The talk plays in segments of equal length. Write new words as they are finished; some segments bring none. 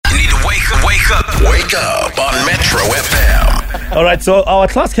Wake up on Metro FM. All right, so our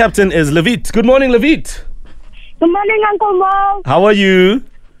class captain is Levit. Good morning, Levit. Good morning, Uncle Mo. How are you?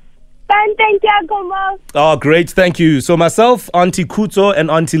 Fine, thank you, Uncle Mo. Oh, great, thank you. So myself, Auntie Kuto and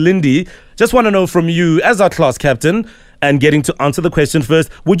Auntie Lindy, just want to know from you as our class captain and getting to answer the question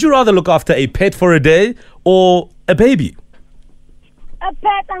first, would you rather look after a pet for a day or a baby? A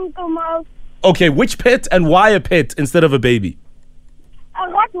pet, Uncle Mo. Okay, which pet and why a pet instead of a baby? A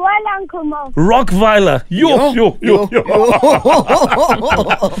Rottweiler, Uncle Mo. Rottweiler. Yo.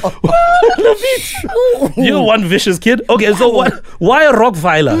 Levit, you're one vicious kid. Okay, so why a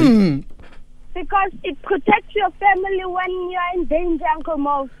Rottweiler? Because it protects your family when you're in danger, Uncle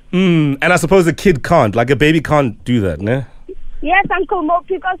Mo. And I suppose a kid can't, like a baby can't do that, ne? Yes, Uncle Mo,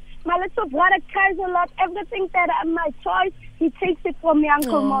 because my little brother cries a lot. Everything that my choice, he takes it from me,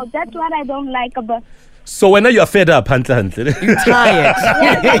 Uncle Mo. That's what I don't like about. So when you're fed up, Hunter. You're tired.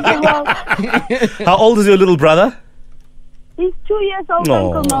 Yes, Uncle Mo. How old is your little brother? He's 2 years old,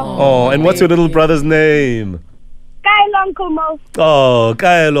 Uncle Mo. Oh, and what's your little brother's name? Kyle, Uncle Mo. Oh,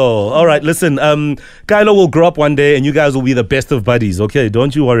 Kylo. All right, listen, Kylo will grow up one day and you guys will be the best of buddies, okay?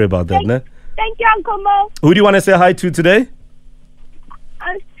 Don't you worry about that, ne? Thank you, Uncle Mo. Who do you want to say hi to today?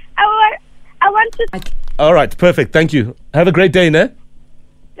 I want to... All right, perfect. Thank you. Have a great day, ne?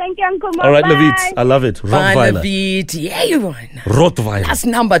 Thank you, Uncle Mo. All right, Bye. Levit. I love it. Bye, Rottweiler. Levit. Yeah, you won. Rottweiler. That's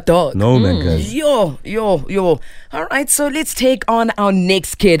number dog. No, man, guys. Yo. All right, so let's take on our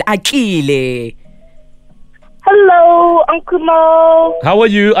next kid, Akile. Hello, Uncle Mo. How are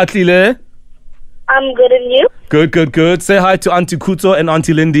you, Atlile? I'm good, and you? Good. Say hi to Auntie Kuto and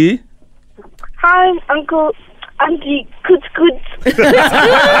Auntie Lindy. Hi, Auntie Koots.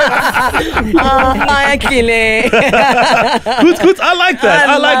 Hi, Akile. Good. I like that.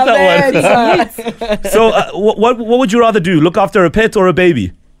 I like that one. So, what would you rather do? Look after a pet or a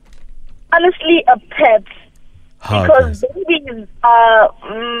baby? Honestly, a pet. Because Okay. babies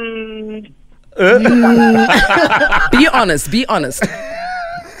Be honest.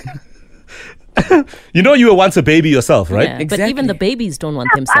 You know you were once a baby yourself, right? Yeah, Exactly. But even the babies don't want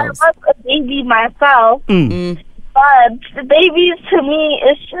I themselves. was a baby myself. But the babies to me,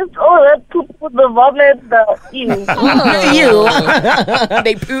 it's just the poop, the vomit, the ew.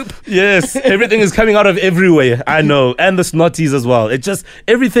 They poop. Yes, everything is coming out of everywhere. I know, and the snotties as well. It just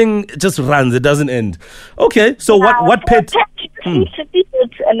everything just runs. It doesn't end. Okay, so what pet? You should eat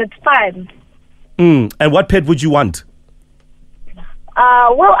it and it's fine. And what pet would you want?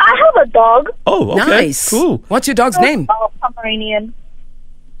 Well, I have a dog. Oh, okay, Nice. cool. What's your dog's name? Pomeranian.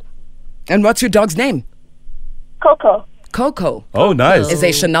 And what's your dog's name? Coco. Coco. Oh, nice. Is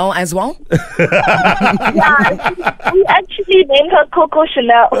a Chanel as well? Yeah, we actually named her Coco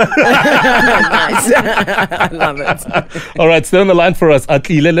Chanel. Nice. I love it. All right, stay on the line for us,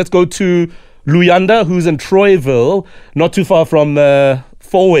 Atlile. Let's go to Luyanda, who's in Troyville, not too far from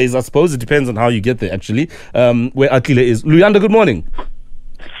Four Ways, I suppose. It depends on how you get there, actually, where Atlile is. Luyanda, good morning.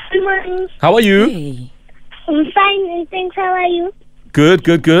 Good morning. How are you? Hey. I'm fine, thanks. How are you?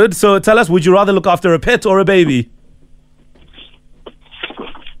 Good. So tell us, would you rather look after a pet or a baby?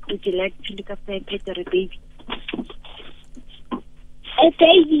 Would you like to look after a pet or a baby? A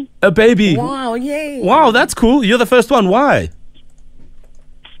baby. A baby. Wow, yay. Wow, that's cool. You're the first one. Why?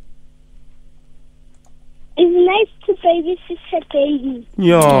 It's nice to babysit a baby.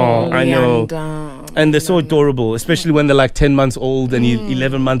 Yeah, I know. And, And they're so adorable, especially when they're like 10 months old and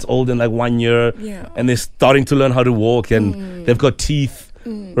 11 months old and like 1 year. Yeah. And they're starting to learn how to walk and they've got teeth,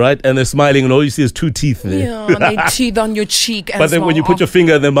 right? And they're smiling and all you see is 2 teeth there. yeah, and they teeth on your cheek. But then when you put your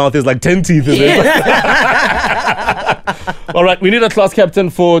finger in their mouth, there's like 10 teeth in there. All right, we need a class captain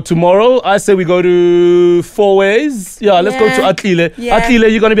for tomorrow. I say we go to Four Ways. Yeah, let's go to Atlile. Yeah. Atlile,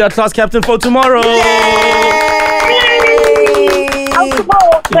 you're going to be our class captain for tomorrow. Uncle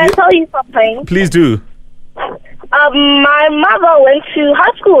Mo, can I tell you something? Please do. My mother went to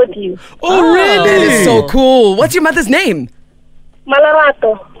high school with you. Oh, really? That is so cool. What's your mother's name?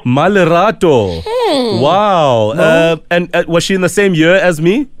 Malarato. Malerato. Wow. And was she in the same year as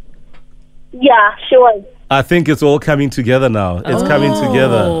me? Yeah, she was. I think it's all coming together now. It's coming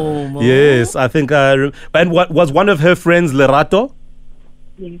together. Yes, I think and what was one of her friends Lerato?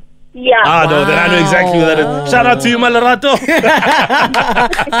 Yeah. No, then I know exactly who that is. Shout out to you, Malerato.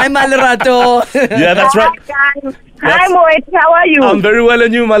 Hi, Malerato. Yeah, that's right. Hi, guys. Hi, Moit. How are you? I'm very well,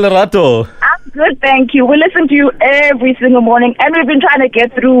 and you, Malerato? I'm good, thank you. We listen to you every single morning, and we've been trying to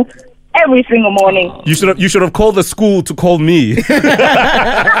get through every single morning. You should have called the school to call me.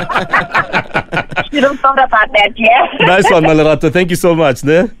 You don't thought about that, yeah? Nice one, Malerato. Thank you so much,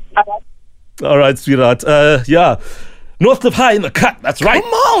 ne? All right, sweetheart. Yeah. Northcliffe High in the cut. That's right.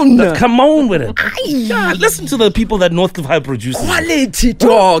 Come on with it. Yeah, listen to the people that Northcliffe High produces. Quality,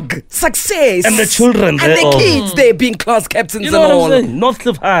 dog. Success. And the children. And the kids, they're being class captains You know and what all. I'm saying?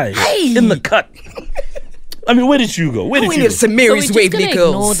 Northcliffe High in the cut. I mean, where did you go? Where did you go? St. So we're Mary's just Waverley gonna Girls.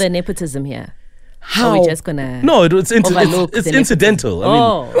 ignore the nepotism here. How? Or we're just gonna No, it's overlook the incidental. I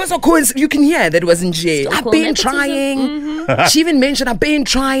mean, It was a coincidence. You can hear that it was in jail. I've called been nepotism. trying. She even mentioned I've been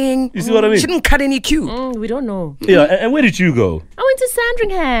trying. You see what I mean? She didn't cut any cue. we don't know. yeah. And where did you go? I went to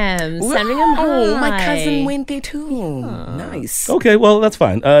Sandringham. Sandringham High. Oh, my cousin went there too. Nice. Okay, well, that's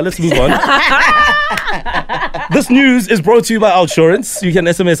fine. Let's move on. This news is brought to you by Outsurance. You can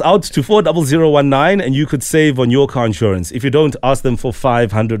SMS out to 40019 and you could save on your car insurance. If you don't, ask them for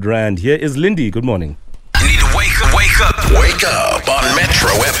 500 Rand. Here is Lindy. Good morning. You need to wake up. Wake up on Metro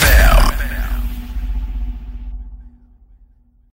FM.